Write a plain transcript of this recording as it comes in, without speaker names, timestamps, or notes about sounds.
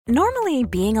Normally,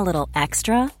 being a little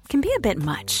extra can be a bit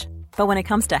much, but when it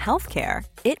comes to healthcare,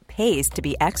 it pays to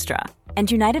be extra. And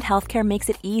United Healthcare makes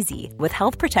it easy with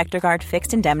Health Protector Guard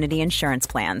fixed indemnity insurance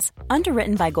plans.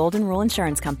 Underwritten by Golden Rule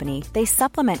Insurance Company, they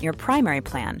supplement your primary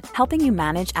plan, helping you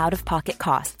manage out-of-pocket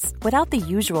costs without the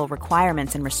usual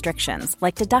requirements and restrictions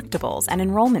like deductibles and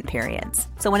enrollment periods.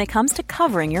 So when it comes to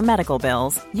covering your medical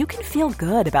bills, you can feel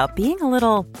good about being a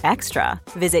little extra.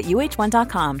 Visit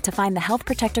uh1.com to find the Health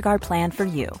Protector Guard plan for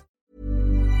you.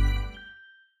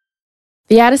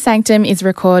 The Outer Sanctum is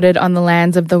recorded on the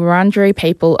lands of the Wurundjeri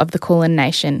people of the Kulin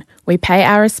Nation. We pay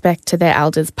our respect to their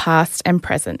elders past and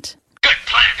present. Good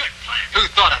plan, good plan. Who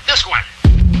thought of this one?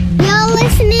 You're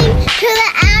listening to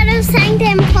the Outer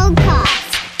Sanctum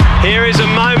podcast. Here is a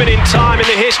moment in time in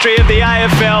the history of the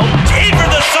AFL. In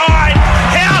from the side,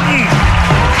 Houghton.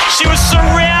 She was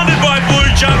surrounded by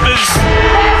blue jumpers.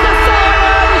 There's the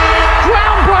siren!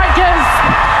 Groundbreakers!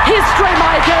 History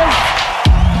makers!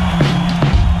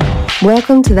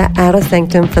 Welcome to the Outer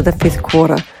Sanctum for the fifth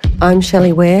quarter. I'm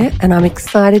Shelley Ware and I'm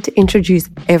excited to introduce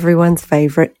everyone's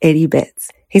favourite Eddie Betts.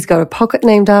 He's got a pocket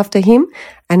named after him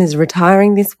and is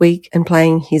retiring this week and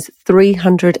playing his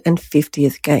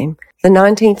 350th game. The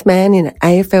 19th man in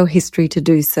AFL history to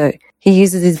do so. He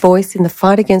uses his voice in the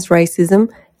fight against racism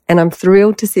and I'm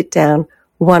thrilled to sit down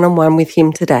one-on-one with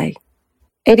him today.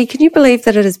 Eddie, can you believe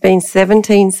that it has been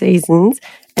 17 seasons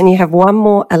and you have one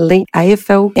more elite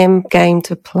AFL game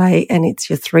to play and it's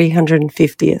your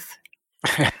 350th?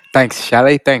 Thanks,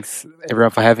 Shelley. Thanks, everyone,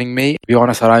 for having me. To be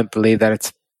honest, I don't believe that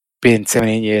it's been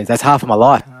 17 years. That's half of my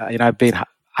life. Being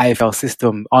AFL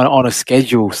system on a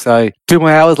schedule. So 2 more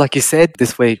hours, like you said.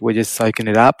 This week, we're just soaking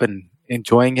it up and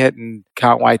enjoying it and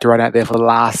can't wait to run out there for the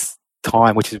last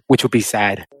time, which will be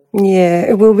sad. Yeah,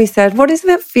 it will be sad. What is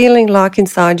that feeling like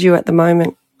inside you at the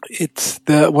moment? It's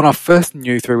when I first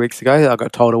knew 3 weeks ago, I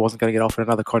got told I wasn't going to get offered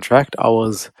another contract. I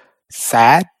was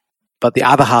sad, but the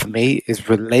other half of me is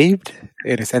relieved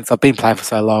in a sense. I've been playing for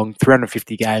so long,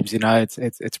 350 games, it's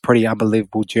a pretty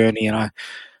unbelievable journey. And I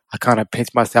kind of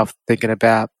pinch myself thinking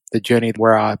about the journey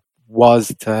where I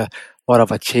was to what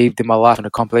I've achieved in my life and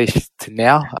accomplished to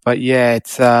now. But yeah,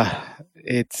 it's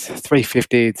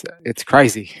 350. It's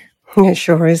crazy. It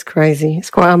sure is crazy. It's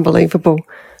quite unbelievable.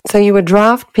 So you were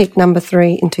draft pick number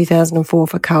 3 in 2004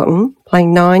 for Carlton,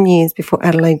 playing 9 years before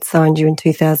Adelaide signed you in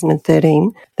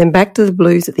 2013, then back to the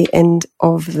Blues at the end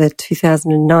of the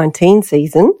 2019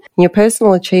 season. Your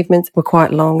personal achievements were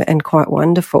quite long and quite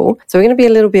wonderful. So we're going to be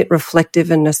a little bit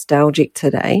reflective and nostalgic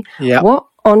today. Yeah. What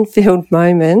on-field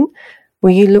moment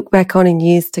will you look back on in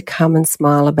years to come and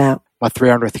smile about? My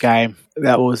 300th game,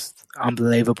 that was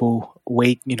unbelievable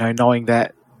week, knowing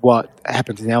that what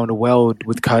happens now in the world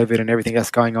with COVID and everything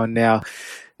that's going on now,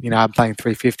 I'm playing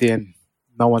 350 and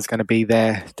no one's going to be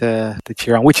there to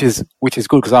cheer on, which is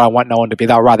good because I don't want no one to be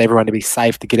there. I'd rather everyone to be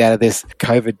safe to get out of this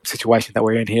COVID situation that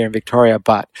we're in here in Victoria.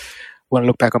 But when I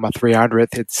look back on my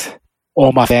 300th, it's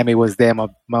all my family was there. My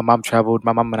mum travelled,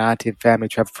 my mum and auntie and family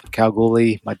travelled from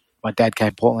Kalgoorlie. My dad came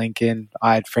from Port Lincoln.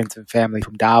 I had friends and family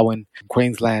from Darwin,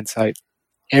 Queensland. So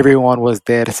everyone was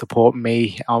there to support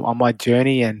me on my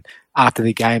journey. And after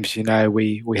the games,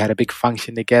 we had a big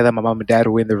function together. My mum and dad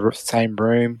were in the same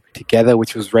room together,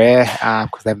 which was rare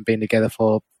because they haven't been together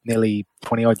for nearly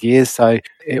 20 odd years. So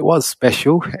it was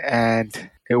special and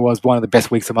it was one of the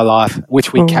best weeks of my life,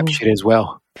 which we captured as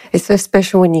well. It's so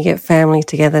special when you get family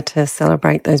together to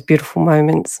celebrate those beautiful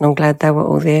moments, and I'm glad they were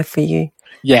all there for you.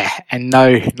 Yeah, and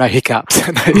no hiccups.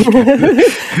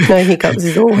 No hiccups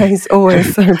is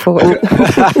always so important.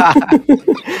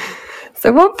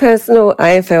 So what personal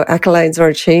AFL accolades or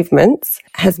achievements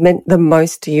has meant the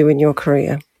most to you in your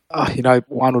career?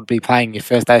 One would be playing your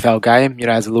first AFL game,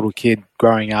 as a little kid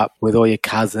growing up with all your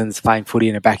cousins playing footy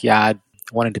in the backyard,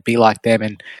 wanting to be like them,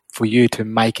 and for you to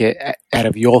make it out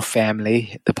of your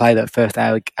family to play that first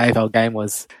AFL game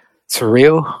was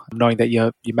surreal, knowing that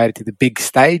you made it to the big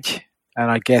stage. And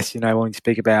I guess, when you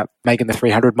speak about making the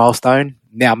 300 milestone,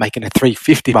 now making a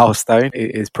 350 milestone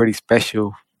is pretty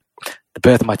special. The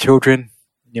birth of my children,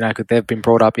 because they've been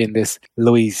brought up in this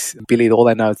Louis, Billy, all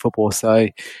they know is football. So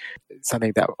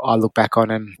something that I look back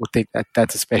on and would think that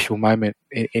that's a special moment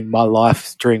in my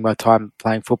life during my time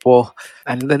playing football.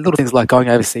 And then little things like going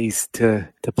overseas to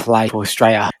play for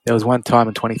Australia. There was one time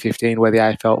in 2015 where the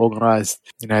AFL organised,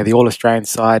 the All-Australian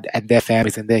side and their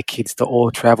families and their kids to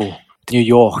all travel to New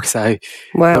York. So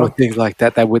little things like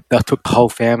that. They took the whole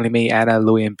family, me, Anna,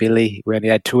 Louis and Billy. We only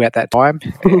had 2 at that time.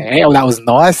 And that was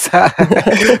nice.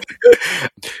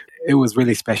 It was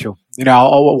really special. I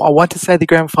want to say the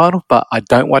grand final, but I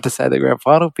don't want to say the grand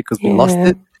final because we lost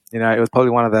it. It was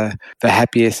probably one of the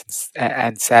happiest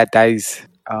and sad days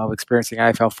of experiencing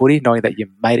AFL footy, knowing that you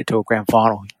made it to a grand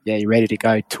final. Yeah, you're ready to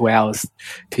go 2 hours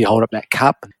till you hold up that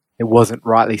cup. It wasn't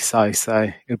rightly so. So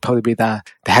it would probably be the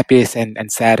happiest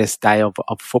and saddest day of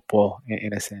football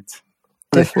in a sense.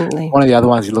 Definitely. One of the other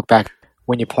ones you look back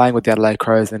when you're playing with the Adelaide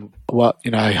Crows, and what,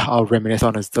 I'll reminisce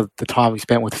on is the time we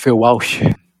spent with Phil Walsh,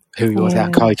 who was our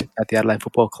coach at the Adelaide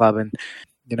Football Club. And,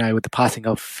 with the passing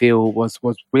of Phil was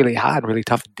really hard, really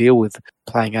tough to deal with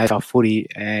playing AFL footy.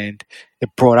 And it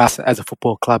brought us as a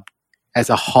football club, as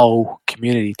a whole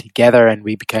community together, and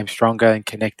we became stronger and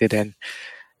connected. And,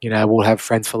 we'll have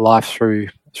friends for life through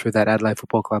that Adelaide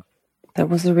Football Club. That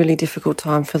was a really difficult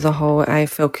time for the whole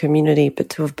AFL community, but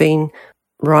to have been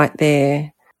right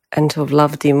there and to have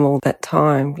loved him all that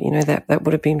time, that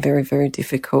would have been very, very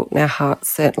difficult. And our hearts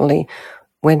certainly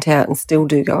went out and still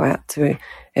do go out to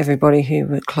everybody who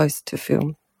were close to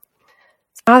Phil.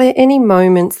 Are there any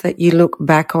moments that you look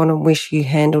back on and wish you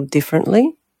handled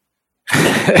differently?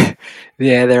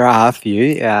 Yeah, there are a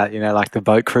few. Like the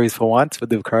boat cruise for once with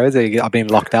the Crows. I've been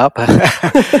locked up.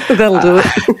 That'll do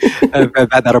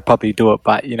it. That'll probably do it.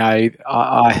 But,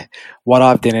 what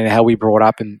I've done and how we brought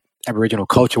up in Aboriginal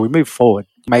culture, we move forward.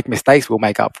 Make mistakes, we'll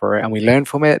make up for it, and we learn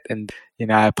from it. And,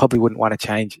 I probably wouldn't want to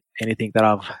change anything that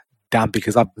I've done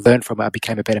because I've learned from it. I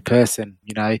became a better person.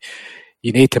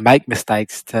 You need to make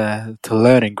mistakes to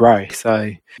learn and grow.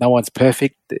 So no one's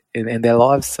perfect in their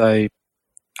lives. So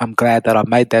I'm glad that I've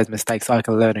made those mistakes so I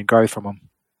can learn and grow from them.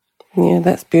 Yeah,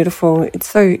 that's beautiful. It's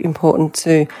so important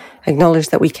to acknowledge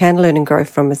that we can learn and grow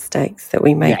from mistakes that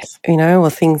we make, Yes. Or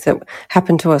things that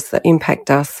happen to us that impact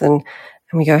us. And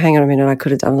we go, hang on a minute, I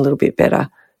could have done a little bit better.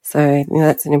 So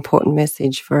that's an important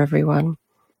message for everyone.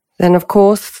 Then, of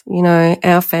course,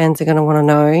 our fans are going to want to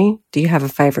know, do you have a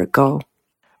favourite goal?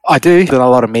 I do. Done a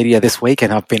lot of media this week,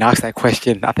 and I've been asked that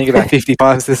question, I think, about 50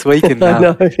 times this week. And I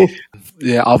know.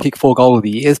 Yeah, I'll pick 4 goal of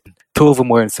the years. 2 of them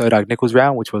were in Sir Doug Nicholls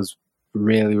round, which was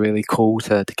really, really cool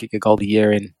to kick a goal of the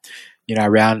year in,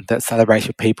 around that celebration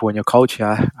of people and your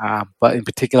culture. But in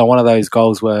particular, one of those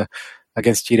goals were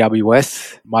against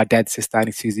GWS. My dad's sister,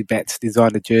 Auntie Susie Betts,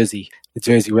 designed a jersey. The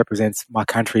jersey represents my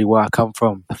country, where I come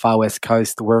from, the far west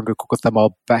coast, the Warringah Cookatha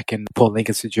mob back in Port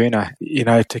Lincoln, Ceduna.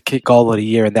 To kick goal of the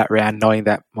year in that round, knowing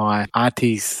that my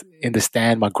aunties in the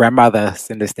stand, my grandmother's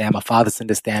in the stand, my father's in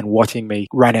the stand, watching me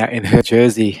run out in her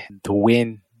jersey to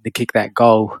win, to kick that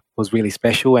goal was really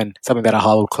special and something that I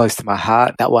hold close to my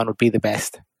heart. That one would be the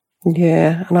best.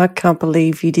 Yeah, and I can't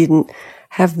believe you didn't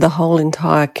have the whole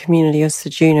entire community of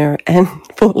Ceduna and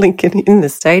Port Lincoln in the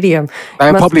stadium.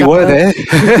 They probably were there.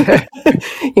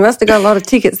 You must have got a lot of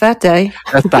tickets that day.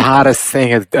 That's the hardest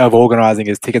thing of organising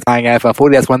is tickets. Playing AFL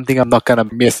footy, that's one thing I'm not going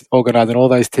to miss, organising all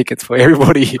those tickets for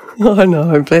everybody. I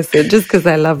know, bless it. Just because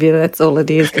they love you, that's all it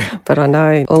is. But I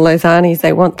know all those aunties,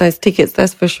 they want those tickets,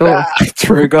 that's for sure.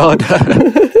 True God.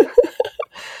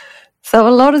 So a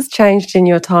lot has changed in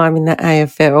your time in the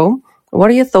AFL. What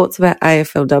are your thoughts about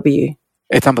AFLW?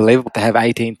 It's unbelievable to have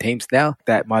 18 teams now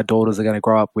that my daughters are going to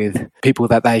grow up with people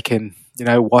that they can,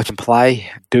 watch and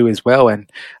play, do as well. And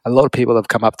a lot of people have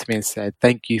come up to me and said,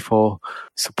 thank you for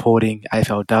supporting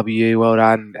AFLW, well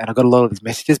done. And I got a lot of these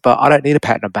messages, but I don't need a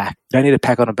pat on the back. You don't need a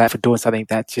pat on the back for doing something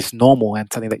that's just normal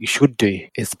and something that you should do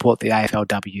is support the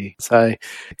AFLW. So,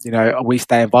 we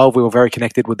stay involved. We were very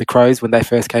connected with the Crows when they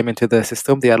first came into the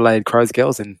system, the Adelaide Crows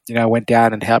girls, and, went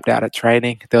down and helped out at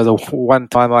training. There was one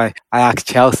time I asked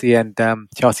Chelsea and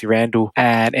Chelsea Randall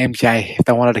and MJ if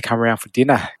they wanted to come around for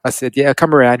dinner. I said, yeah,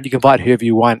 come around. You can invite whoever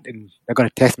you want. And I got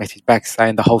a text message back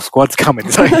saying the whole squad's coming.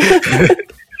 So,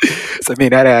 so me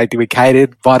and Adelaide, we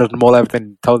catered, invited them all over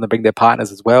and told them to bring their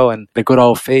partners as well. And the good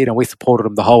old feed, and we supported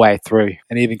them the whole way through.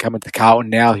 And even coming to Carlton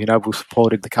now, we've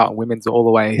supported the Carlton women's all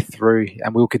the way through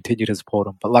and we'll continue to support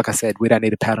them. But like I said, we don't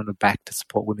need a pat on the back to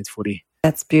support women's footy.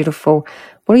 That's beautiful.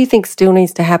 What do you think still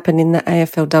needs to happen in the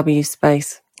AFLW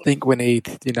space? I think we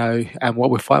need, and what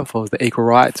we're fighting for is the equal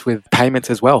rights with payments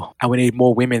as well. And we need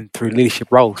more women through leadership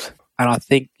roles. And I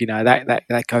think,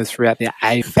 that goes throughout the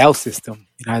AFL system.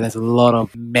 There's a lot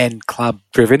of men club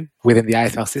driven within the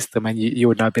AFL system, and you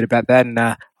would know a bit about that. And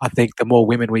I think the more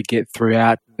women we get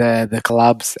throughout the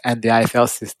clubs and the AFL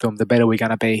system, the better we're going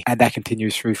to be. And that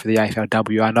continues through for the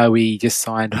AFLW. I know we just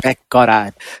signed Beck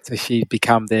Goddard, so she's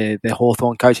become the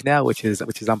Hawthorn coach now, which is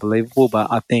unbelievable.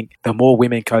 But I think the more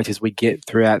women coaches we get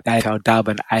throughout the AFL Dub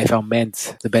and AFL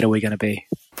Men's, the better we're going to be.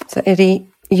 So Eddie,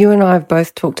 you and I have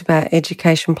both talked about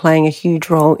education playing a huge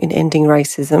role in ending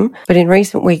racism, but in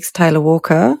recent weeks, Taylor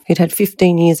Walker, who'd had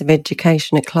 15 years of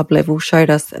education at club level, showed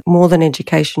us that more than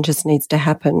education just needs to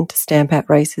happen to stamp out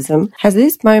racism. Has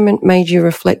this moment made you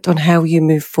reflect on how you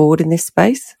move forward in this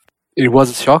space? It was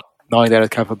a shock knowing that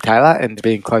it come from Taylor and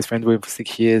being close friends with him for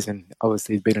 6 years, and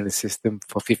obviously he's been in the system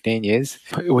for 15 years.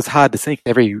 It was hard to think.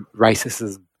 Every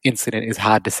racism incident is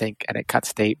hard to think and it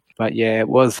cuts deep. But yeah, it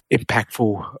was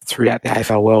impactful throughout the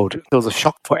AFL world. It was a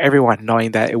shock for everyone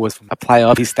knowing that it was from a player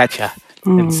of his stature.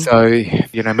 And so,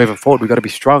 moving forward, we've got to be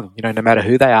strong, no matter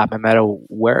who they are, no matter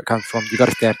where it comes from, you've got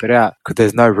to stamp it out because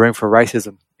there's no room for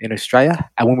racism in Australia.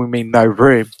 And when we mean no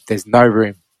room, there's no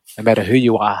room, no matter who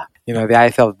you are. The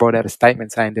AFL brought out a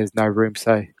statement saying there's no room.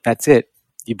 So that's it.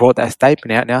 You brought that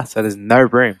statement out now, so there's no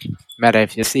room. No matter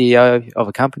if you're CEO of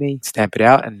a company, stamp it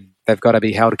out and they've got to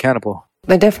be held accountable.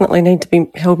 They definitely need to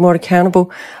be held more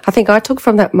accountable. I think I took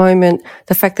from that moment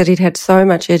the fact that he'd had so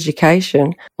much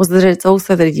education was that it's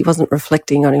also that he wasn't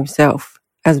reflecting on himself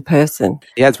as a person.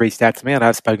 He has reached out to me and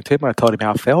I've spoken to him and I told him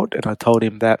how I felt and I told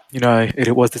him that,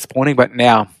 it was disappointing, but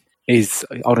now he's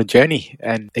on a journey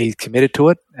and he's committed to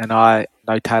it. And I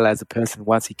know Taylor as a person,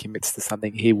 once he commits to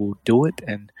something, he will do it.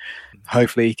 And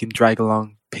hopefully he can drag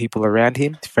along people around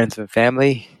him, friends and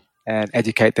family, and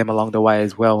educate them along the way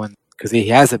as well. And because he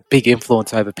has a big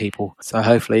influence over people. So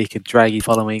hopefully he can drag his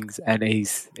followings and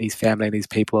his family and his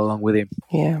people along with him.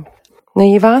 Yeah. Now,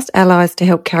 you've asked allies to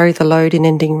help carry the load in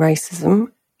ending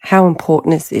racism. How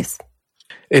important is this?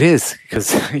 It is,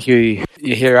 because you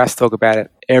hear us talk about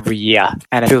it every year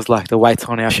and it feels like the weight's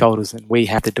on our shoulders and we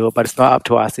have to do it, but it's not up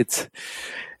to us. It's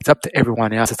up to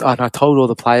everyone else. And I told all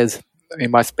the players in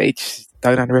my speech,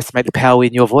 don't underestimate the power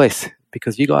in your voice,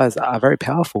 because you guys are very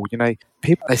powerful.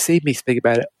 People, they see me speak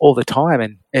about it all the time,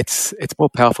 and it's more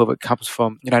powerful if it comes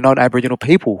from, non-Aboriginal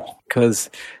people, because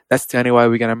that's the only way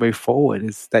we're going to move forward,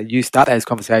 is that you start those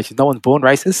conversations. No one's born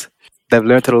racist. They've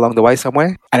learned it along the way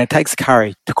somewhere, and it takes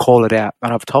courage to call it out.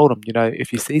 And I've told them,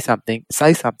 if you see something,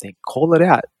 say something, call it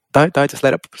out. Don't just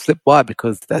let it slip by,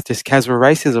 because that's just casual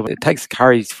racism. It takes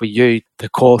courage for you to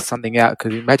call something out,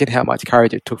 because imagine how much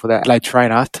courage it took for that Adelaide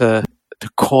trainer to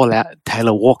call out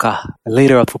Taylor Walker, the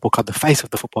leader of the football club, the face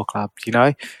of the football club.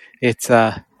 It's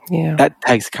that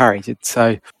takes courage.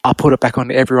 So I'll put it back on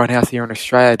everyone else here in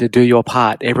Australia to do your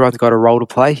part. Everyone's got a role to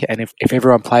play, and if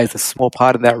everyone plays a small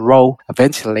part in that role,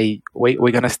 eventually we're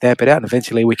going to stamp it out, and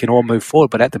eventually we can all move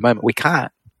forward. But at the moment, we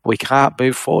can't. We can't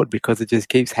move forward because it just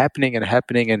keeps happening,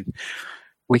 and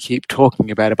we keep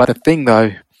talking about it. But the thing,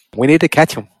 though, we need to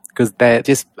catch them, because they're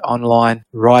just online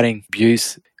writing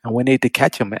abuse, and we need to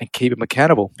catch them and keep them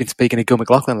accountable. Been speaking to Gil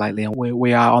McLachlan lately, and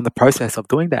we are on the process of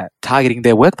doing that, targeting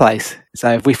their workplace.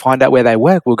 So if we find out where they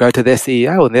work, we'll go to their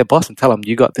CEO and their boss and tell them,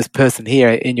 you got this person here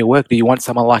in your work. Do you want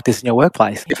someone like this in your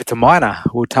workplace? If it's a minor,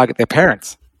 we'll target their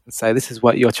parents and say, this is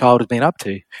what your child has been up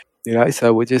to.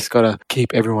 So we just got to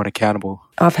keep everyone accountable.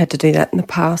 I've had to do that in the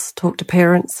past, talk to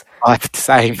parents.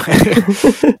 Same.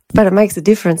 But it makes a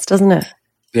difference, doesn't it?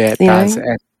 Yeah, it does.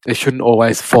 And it shouldn't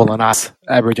always fall on us,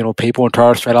 Aboriginal people and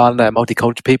Torres Strait Islander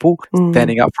multicultural people,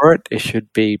 standing up for it. It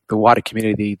should be the wider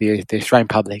community, the Australian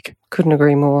public. Couldn't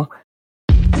agree more.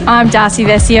 I'm Darcy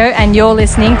Vesio, and you're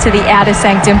listening to the Outer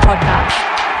Sanctum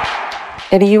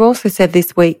podcast. Eddie, you also said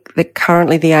this week that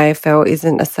currently the AFL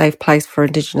isn't a safe place for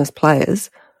Indigenous players.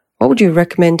 What would you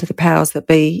recommend to the powers that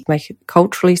be to make it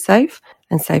culturally safe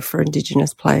and safe for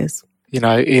Indigenous players?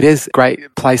 It is a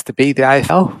great place to be, the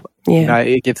AFL. Yeah.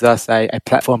 It gives us a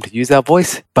platform to use our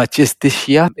voice. But just this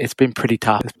year, it's been pretty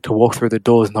tough to walk through the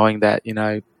doors knowing that,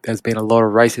 there's been a lot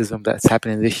of racism that's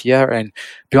happening this year. And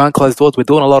behind closed doors, we're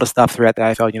doing a lot of stuff throughout the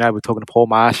AFL. We're talking to Paul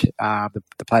Marsh,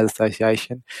 the Players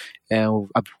Association, and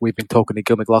we've been talking to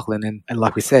Gil McLachlan. And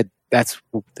like we said, that's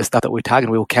the stuff that we're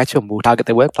targeting. We'll catch them. We'll target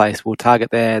their workplace. We'll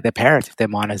target their parents if they're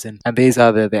minors. And these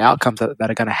are the outcomes that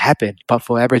are going to happen. But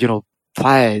for Aboriginal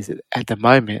players at the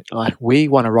moment, we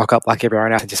want to rock up like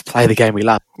everyone else and just play the game we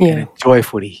love and enjoy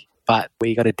footy. But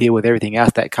we got to deal with everything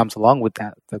else that comes along with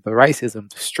that, the racism,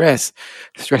 the stress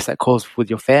that causes with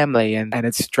your family, and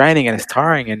it's draining and it's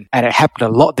tiring, and it happened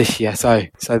a lot this year. So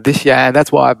this year, and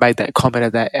that's why I made that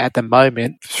comment that at the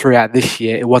moment throughout this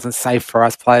year, it wasn't safe for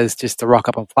us players just to rock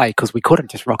up and play, because we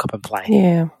couldn't just rock up and play.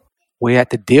 Yeah, we had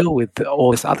to deal with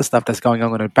all this other stuff that's going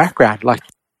on in the background, like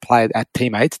our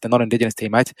teammates, the non-Indigenous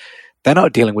teammates. They're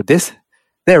not dealing with this.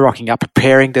 They're rocking up,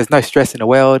 preparing. There's no stress in the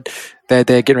world. They're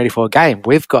getting ready for a game.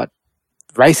 We've got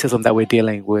racism that we're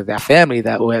dealing with, our family,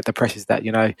 that we're the pressures that,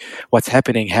 what's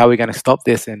happening, how are we going to stop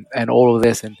this and all of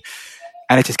this. And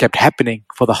it just kept happening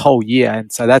for the whole year.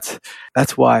 And so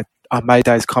that's why I made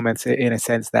those comments in a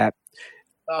sense that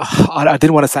I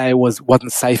didn't want to say it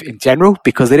wasn't safe in general,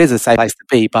 because it is a safe place to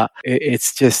be, but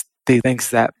it's just the things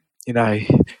that,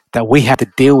 that we have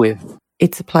to deal with.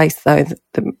 It's a place, though,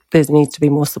 that there needs to be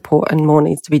more support and more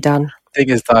needs to be done. thing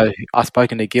is, though, I've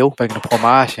spoken to Gil, spoken to Paul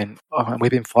Marsh, and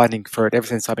we've been fighting for it ever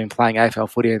since I've been playing AFL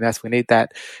footy, and we need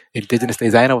that Indigenous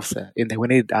liaison officer in there. We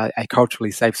need a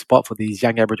culturally safe spot for these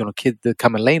young Aboriginal kids to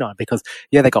come and lean on because,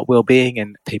 yeah, they got well-being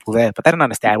and people there, but they don't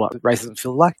understand what racism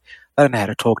feels like. They don't know how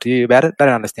to talk to you about it. They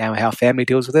don't understand how family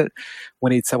deals with it. We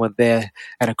need someone there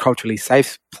in a culturally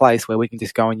safe place where we can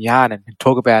just go and yarn and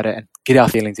talk about it and get our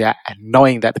feelings out, and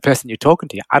knowing that the person you're talking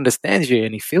to understands you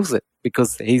and he feels it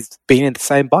because he's been in the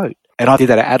same boat. And I did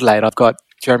that at Adelaide. I've got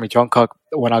Jeremy Johncock.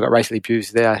 When I got racially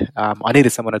abused there, I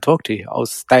needed someone to talk to. I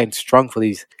was staying strong for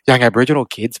these young Aboriginal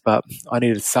kids, but I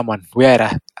needed someone. We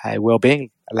had a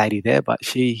wellbeing lady there, but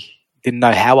she didn't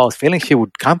know how I was feeling. She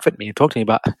would comfort me and talk to me,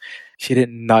 but she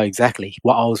didn't know exactly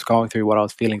what I was going through, what I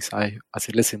was feeling. So I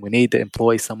said, listen, we need to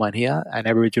employ someone here, an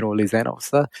Aboriginal liaison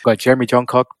officer. We've got Jeremy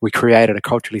Johncock. We created a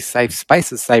culturally safe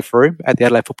space, a safe room at the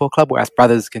Adelaide Football Club where us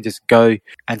brothers can just go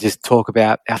and just talk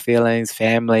about our feelings,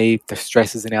 family, the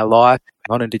stresses in our life.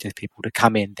 Non-Indigenous people to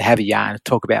come in, to have a yarn, to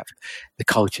talk about the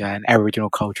culture and Aboriginal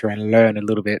culture and learn a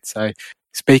little bit. So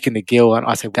speaking to Gil, and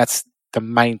I said, that's the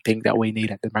main thing that we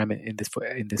need at the moment in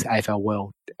this AFL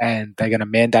world, and they're going to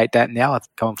mandate that now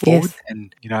going forward. Yes.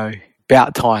 And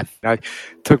about time. It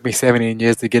took me 17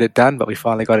 years to get it done, but we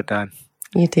finally got it done.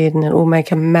 You did, and it will make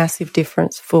a massive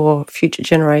difference for future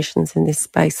generations in this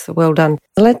space. So well done.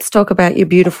 Let's talk about your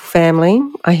beautiful family.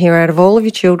 I hear out of all of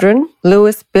your children,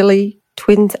 Lewis, Billy,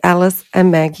 twins Alice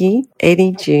and Maggie,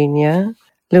 Eddie Jr.,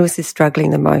 Lewis is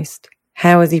struggling the most.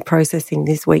 How is he processing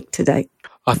this week to date?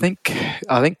 I think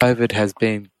COVID has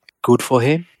been good for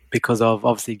him because of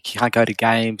obviously he can't go to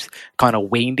games, kind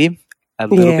of weaned him a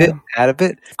little bit out of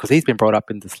it because he's been brought up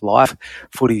in this life.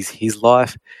 Footy's his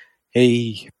life.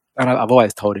 I've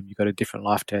always told him you've got a different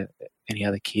life to any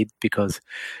other kid because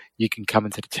you can come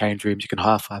into the change rooms, you can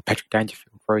high-five Patrick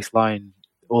Dangerfield, Bruce Sloan,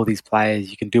 all these players,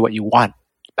 you can do what you want.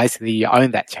 Basically, you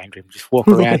own that change room. Just walk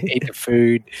around, eat the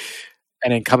food,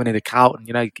 and then coming into Carlton,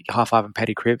 high-fiving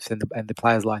Paddy Cripps and the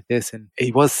players like this. And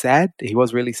he was sad. He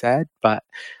was really sad. But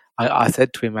I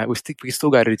said to him, mate, we can still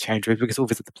go to the change rooms. We can still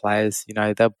visit the players.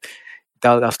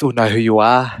 They'll still know who you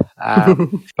are.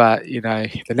 But,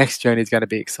 the next journey is going to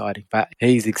be exciting. But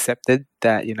he's accepted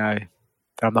that, that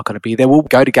I'm not going to be there. We'll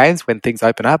go to games when things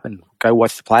open up and go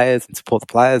watch the players and support the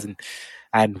players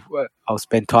and I'll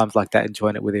spend times like that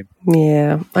enjoying it with him.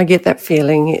 Yeah, I get that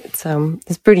feeling.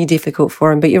 It's pretty difficult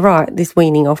for him, but you're right. This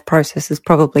weaning off process has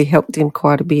probably helped him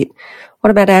quite a bit.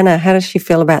 What about Anna? How does she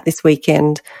feel about this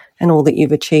weekend and all that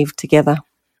you've achieved together?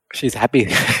 She's happy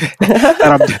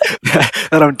that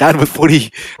I'm done with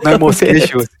footy. No more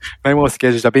schedules. No more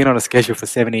schedules. I've been on a schedule for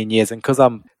 17 years, and because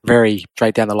I'm very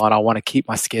straight down the line, I want to keep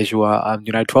my schedule.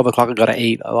 12 o'clock I've got to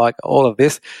eat. I like all of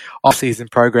this. Off-season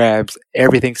programs,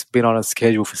 everything's been on a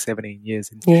schedule for 17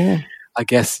 years. And I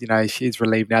guess, she's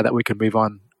relieved now that we can move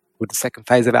on with the second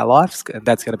phase of our lives, and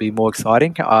that's going to be more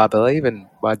exciting, I believe, and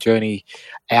our journey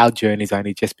is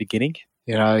only just beginning,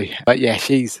 But yeah,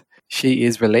 she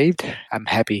is relieved. I'm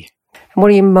happy. And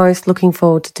what are you most looking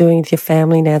forward to doing with your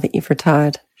family now that you've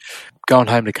retired? Going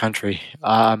home to country.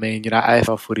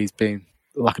 AFL footy's been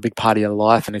like a big part of your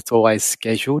life, and it's always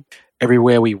scheduled.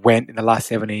 Everywhere we went in the last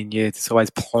 17 years, it's always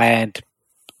planned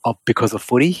because of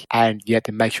footy, and you had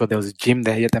to make sure there was a gym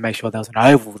there, you had to make sure there was an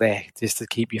oval there just to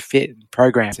keep you fit, and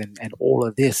programs and all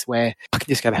of this, where I can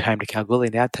just go home to Kalgoorlie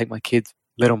now, take my kids,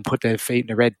 let them put their feet in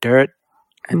the red dirt,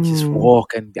 and just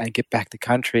walk and get back to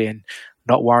country and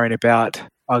not worrying about,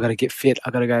 I got to get fit,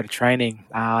 I got to go to training,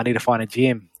 I need to find a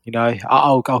gym.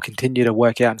 I'll continue to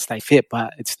work out and stay fit,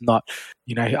 but it's not,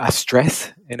 a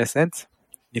stress in a sense.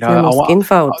 No more skin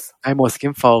folds. No more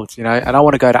skin folds, and I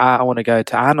want to go to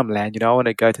Arnhem Land, I want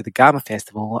to go to the Garma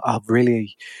Festival. I've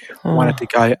really wanted to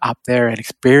go up there and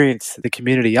experience the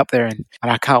community up there, and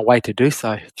I can't wait to do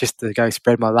so, just to go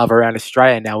spread my love around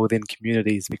Australia now within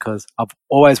communities, because I've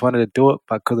always wanted to do it,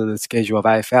 but because of the schedule of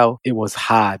AFL, it was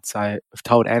hard. So I've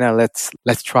told Anna, let's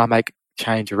try and make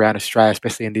change around Australia,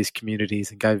 especially in these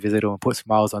communities, and go visit them and put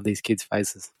smiles on these kids'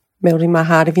 faces. Melting my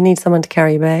heart. If you need someone to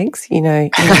carry your bags, you know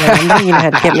how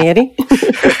to get me, Eddie.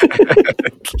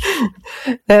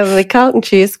 Now, the Carlton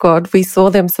Cheer Squad, we saw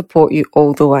them support you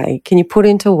all the way. Can you put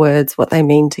into words what they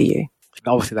mean to you?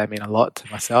 Obviously, they mean a lot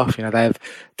to myself. They have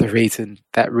the reason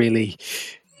that really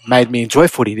made me enjoy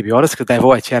footy, to be honest, because they've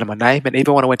always chanted my name. And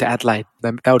even when I went to Adelaide,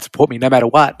 they would support me no matter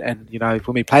what. And, when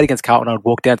we played against Carlton, I would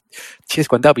walk down to Cheer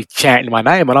Squad and they'll be chanting my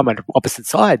name, and I'm on the opposite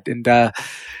side. And,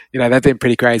 they've been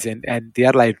pretty crazy. And the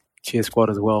Adelaide Cheer Squad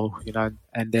as well, and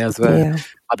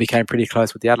I became pretty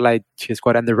close with the Adelaide Cheer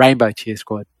Squad and the Rainbow Cheer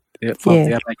Squad, the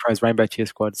Adelaide Crows Rainbow Cheer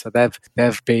Squad. So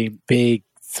they've been big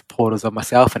supporters of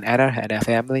myself and Anna and our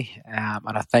family, and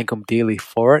I thank them dearly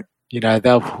for it.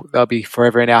 they'll be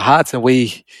forever in our hearts. And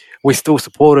we still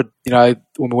supported, when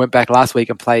we went back last week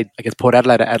and played against Port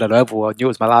Adelaide at Adelaide Oval. I knew it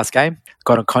was my last game.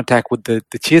 Got in contact with the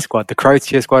cheer squad, the Crows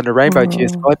cheer squad and the Rainbow cheer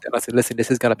squad. And I said, listen,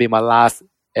 this is going to be my last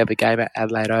ever game at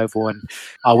Adelaide Oval. And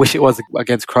I wish it was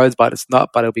against Crows, but it's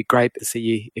not. But it'll be great to see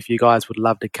you if you guys would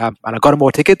love to come. And I got them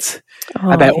more tickets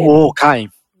and they all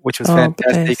came, which was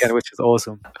fantastic and which was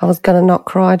awesome. I was going to not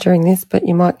cry during this, but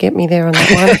you might get me there on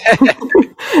that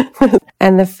one.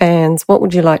 And the fans, what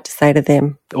would you like to say to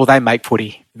them? Well, they make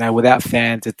footy. Without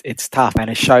fans, it's tough. And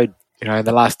it showed, in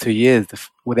the last 2 years,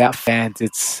 without fans,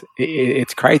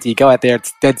 it's crazy. You go out there,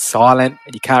 it's dead silent.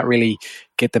 You can't really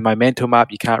get the momentum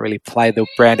up. You can't really play the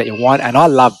brand that you want. And I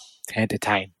love to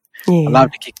entertain. Yeah. I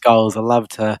love to kick goals. I love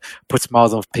to put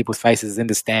smiles on people's faces in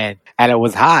the stand. And it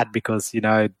was hard because,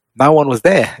 no one was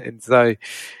there. And so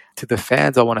to the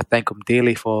fans, I want to thank them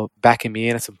dearly for backing me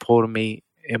in and supporting me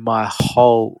in my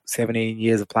whole 17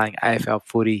 years of playing AFL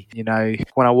footy.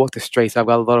 When I walk the streets, I've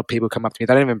got a lot of people come up to me.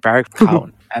 They don't even barrack for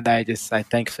Carlton. And they just say,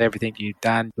 thanks for everything you've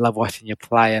done. Love watching you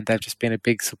play. And they've just been a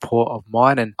big support of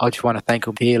mine. And I just want to thank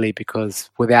them dearly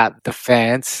because without the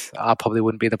fans, I probably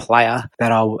wouldn't be the player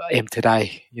that I am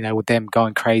today. With them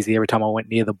going crazy every time I went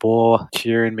near the ball,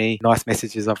 cheering me, nice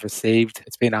messages I've received.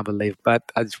 It's been unbelievable. But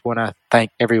I just want to thank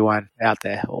everyone out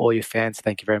there, all your fans.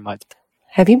 Thank you very much.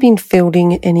 Have you been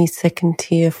fielding any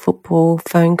second-tier football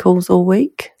phone calls all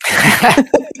week?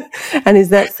 And is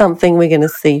that something we're going to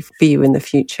see for you in the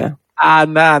future? No,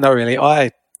 not really.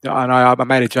 I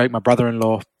made a joke. My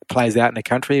brother-in-law plays out in the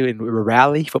country in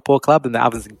Rowley Football Club in the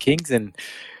Ovens and Kings, and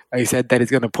he said that he's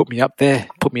going to put me up there,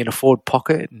 put me in a forward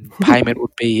pocket, and payment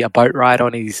would be a boat ride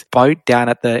on his boat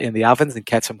down in the Ovens and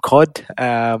catch some cod.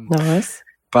 Nice.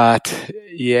 But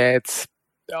yeah,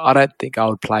 I don't think I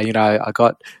would play. I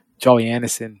got Joey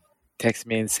Anderson texted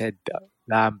me and said,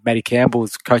 Matty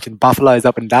Campbell's coaching Buffaloes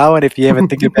up in Darwin. If you ever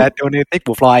think about doing anything,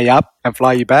 we'll fly you up and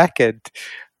fly you back. And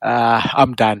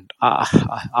I'm done.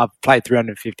 I've played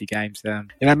 350 games.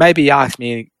 Maybe ask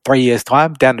me in 3 years'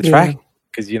 time down the track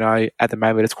because, at the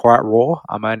moment it's quite raw.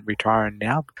 I'm retiring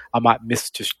now. I might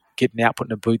miss just getting out, putting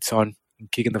the boots on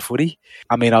and kicking the footy.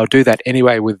 I'll do that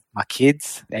anyway with my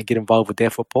kids and get involved with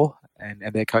their football and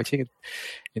their coaching.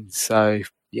 And so...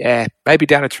 yeah, maybe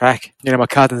down the track. My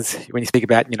cousins, when you speak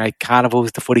about,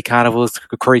 carnivals, the footy carnivals,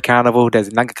 the Koori Carnival, there's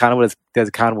a Nunga Carnival, there's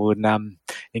a carnival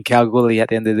in Kalgoorlie at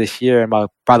the end of this year, and my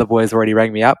brother boys already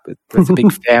rang me up. It's a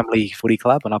big family footy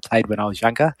club, and I played when I was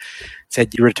younger.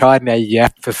 Said, you're retired now, you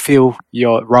have to fulfill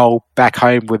your role back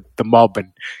home with the mob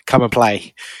and come and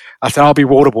play. I said, I'll be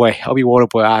water boy.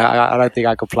 I don't think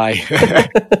I could play.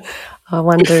 I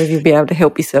wonder if you'll be able to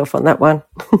help yourself on that one.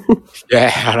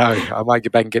 Yeah, I know. I might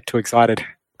get back and get too excited.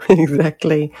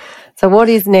 Exactly. So what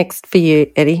is next for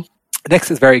you, Eddie? Next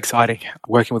is very exciting. I'm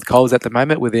working with Coles at the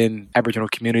moment within Aboriginal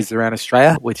communities around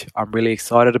Australia, which I'm really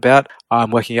excited about. I'm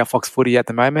working at Fox Footy at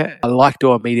the moment. I like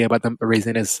doing media, but the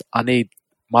reason is I need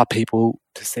my people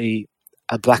to see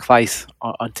a black face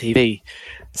on TV,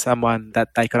 someone that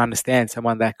they could understand,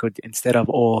 someone that could, instead of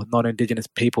all non-Indigenous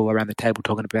people around the table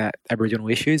talking about Aboriginal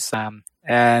issues.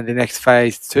 And the next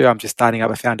phase too, I'm just starting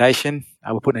up a foundation.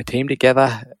 We're putting a team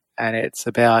together, and it's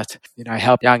about,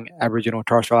 help young Aboriginal and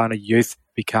Torres Strait Islander youth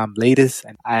become leaders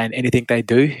and anything they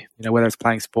do, whether it's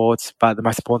playing sports. But the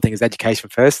most important thing is education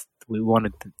first. We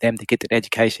wanted them to get that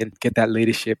education, get that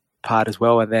leadership part as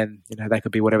well, and then, they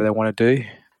could be whatever they want to do.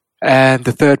 And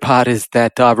the third part is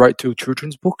that I wrote 2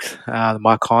 children's books,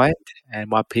 My Kind and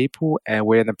My People, and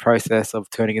we're in the process of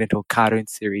turning it into a cartoon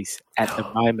series at the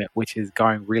moment, which is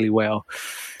going really well.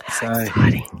 So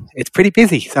exciting. It's pretty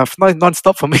busy, so it's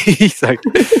non-stop for me. So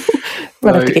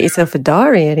might have to get yourself a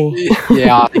diary, Eddie.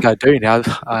 Yeah, I think I do now.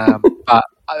 But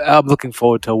I'm looking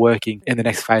forward to working in the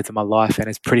next phase of my life, and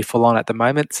it's pretty full on at the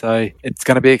moment. So it's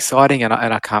going to be exciting, and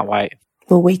I can't wait.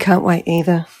 Well, we can't wait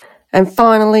either. And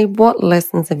finally, what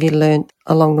lessons have you learned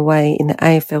along the way in the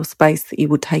AFL space that you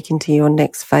will take into your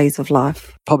next phase of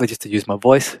life? Probably just to use my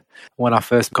voice. When I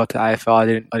first got to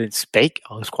AFL, I didn't speak.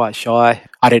 I was quite shy.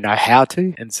 I didn't know how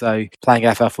to. And so playing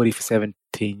AFL footy for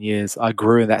 17 years, I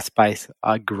grew in that space.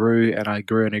 I grew and I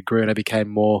grew and I grew, and I became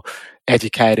more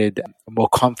educated, more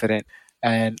confident.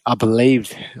 And I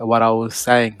believed what I was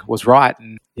saying was right.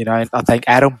 And, I thank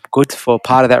Adam Goods for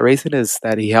part of that reason, is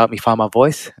that he helped me find my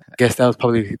voice. I guess that was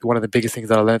probably one of the biggest things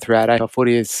that I learned throughout AFL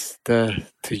footy, is to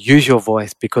use your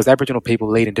voice, because Aboriginal people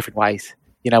lead in different ways.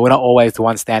 We're not always the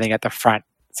one standing at the front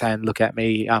saying, look at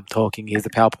me, I'm talking, here's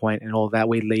the PowerPoint and all that.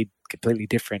 We lead completely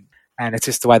different. And it's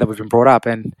just the way that we've been brought up.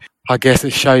 And I guess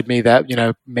it showed me that,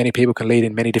 many people can lead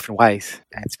in many different ways.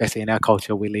 And especially in our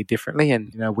culture, we lead differently.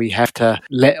 And, we have to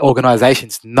let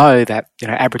organisations know that,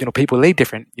 Aboriginal people lead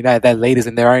different. They're leaders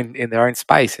in their own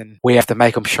space. And we have to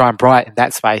make them shine bright in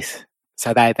that space.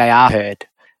 So they are heard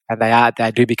and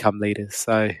they do become leaders.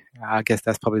 So I guess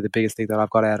that's probably the biggest thing that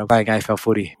I've got out of playing AFL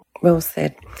footy. Well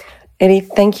said. Eddie,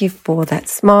 thank you for that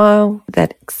smile,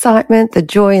 that excitement, the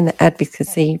joy and the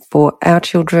advocacy for our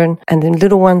children and the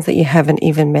little ones that you haven't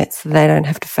even met so they don't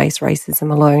have to face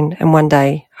racism alone. And one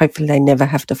day, hopefully they never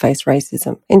have to face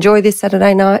racism. Enjoy this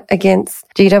Saturday night against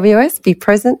GWS. Be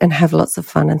present and have lots of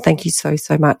fun. And thank you so,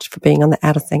 so much for being on the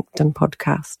Out of Sanctum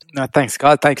podcast. No, thanks,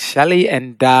 guys. Thanks, Shelley.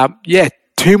 And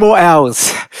 2 more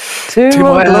hours. Two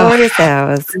more glorious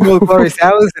hours. 2 more glorious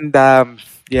hours. And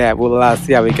we'll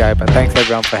see how we go. But thanks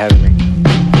everyone for having me.